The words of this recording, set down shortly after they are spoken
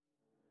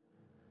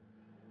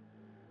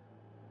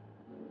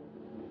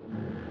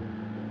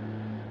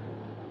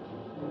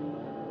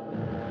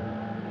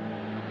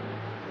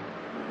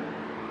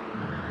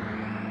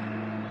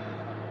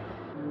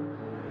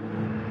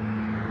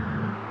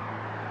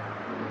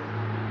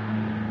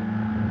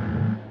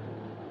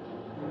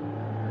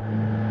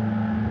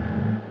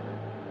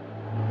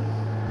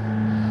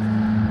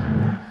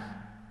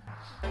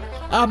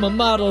I'm a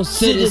model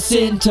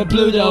citizen to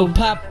Pluto.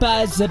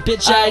 Popeye's a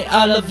bitch, I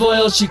olive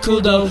oil, she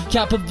cool though.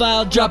 Cap a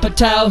vial, drop a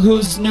towel,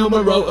 who's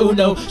numero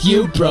uno?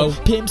 You bro.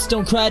 Pimps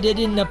don't cry, that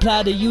didn't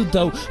apply to you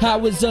though. I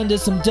was under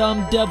some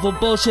dumb devil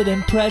bullshit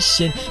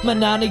impression. My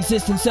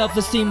non-existent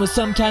self-esteem was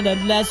some kind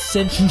of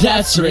lesson.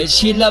 That's rich,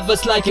 he loved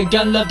us like a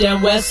gun loved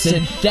Dan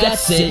Wesson.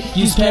 That's it,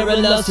 use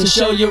parallels to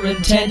show your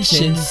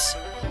intentions.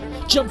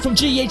 Jump from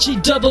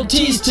GHE double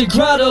T's to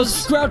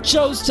grottos,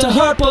 Grouchos to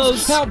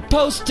Harpos,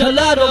 Outpost to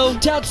Lotto,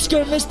 tout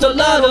skirmish to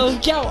Lotto,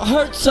 gout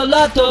hurts a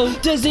lot though,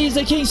 disease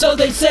a king so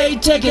they say,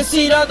 take a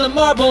seat on the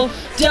marble.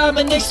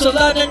 Dominic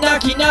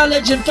Solananaki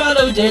knowledge and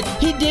followed it,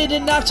 he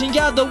didn't option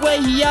got the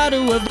way he ought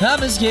to have.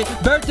 I'm a skid,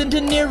 birthed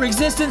into near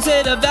existence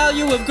at a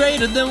value of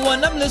greater than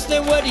one, I'm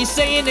listening what he's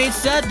saying ain't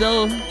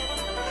settled.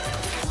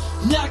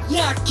 Knock,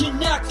 knock, you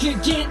knock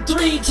again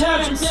 3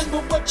 times.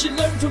 Remember what you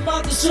learned from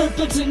all the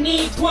serpents and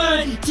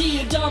equine.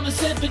 Diadama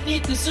said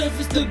beneath the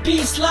surface the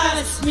beast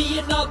lies. Me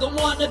and all the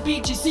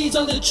wannabe GCs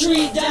on the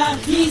tree die.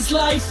 He's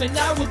life and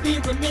I would be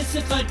remiss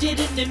if I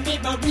didn't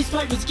admit my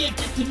respite was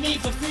gifted to me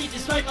for free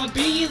despite my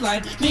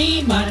beeline.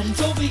 Me, mine,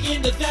 so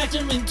begin to factor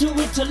into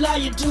it, to lie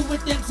into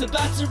it, then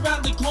Sabat's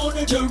around the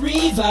corner to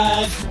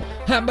revive.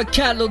 I'm a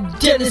cattle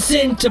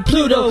denizen to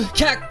Pluto,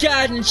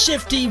 cockeyed and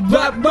shifty,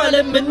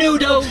 rock-rolling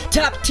menudo.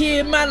 Top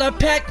tier mile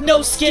pack,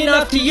 no skin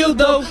off to you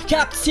though.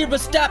 Cops here,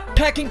 stop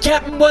packing,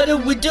 Captain, what do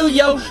we do,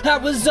 yo? I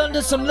was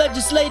under some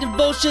legislative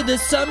bullshit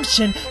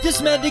assumption.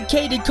 This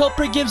medicated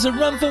culprit gives a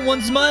run for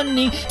one's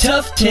money.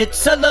 Tough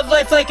tits, I love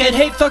life like I'd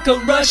hate fuck a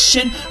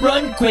Russian.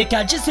 Run quick,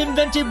 I just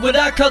invented what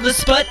I call the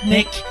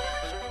Sputnik.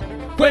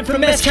 Went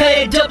from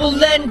SKA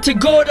double N to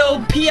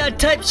Gordo, PI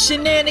type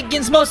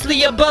shenanigans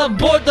mostly above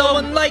board though.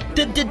 And like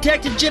the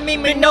detective Jimmy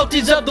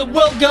McNulty's of the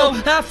world go,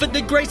 I for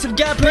the grace of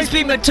God praise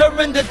be my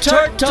Turin the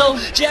Turtle.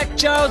 Jack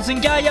Charles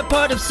and Gaia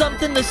part of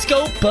something the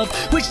scope of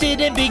which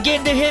didn't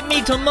begin to hit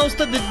me till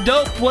most of the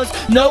dope was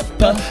nope.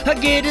 I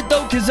get it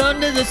though cause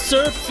under the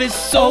surface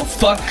so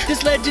fuck,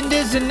 this legend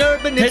isn't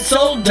urban, it's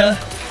older.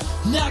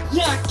 Knock,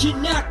 knock, you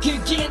knock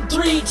again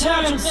 3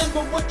 times.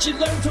 Remember what you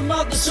learned from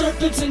all the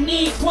serpents and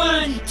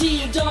equine.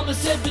 Diadama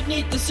said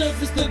beneath the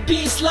surface the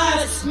beast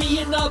lies. Me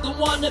and all the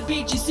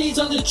wannabe GCs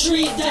on the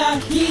tree die.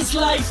 He's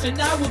life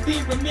and I would be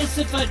remiss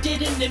if I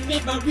didn't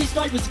admit my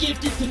respite was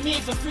gifted to me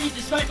for free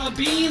despite my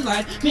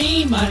beeline.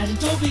 Me, mine,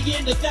 don't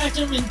begin to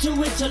factor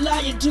into it, to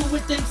lie into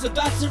it, then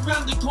Sabat's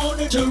around the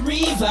corner to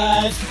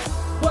revive.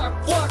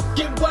 Walk, walk,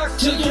 and walk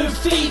till your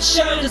feet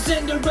shine. The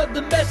sender of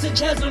the message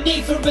has no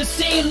need for a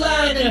sea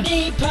line.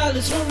 And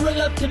pilots will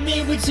run up to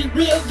me with some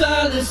real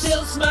violence.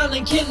 Still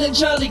smiling, killing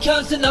Charlie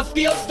Constant, I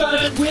feel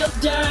fine. We'll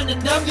dine,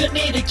 and I'm gonna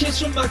need a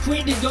kiss from my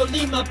queen to go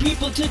lead my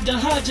people to the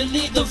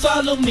Hajj. They'll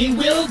follow me,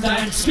 we'll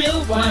dine,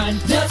 spill wine.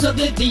 That's how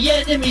that the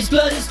enemy's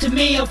blood is to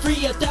me. I'll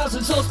free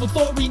 1,000 souls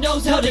before he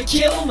knows how to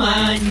kill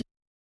mine.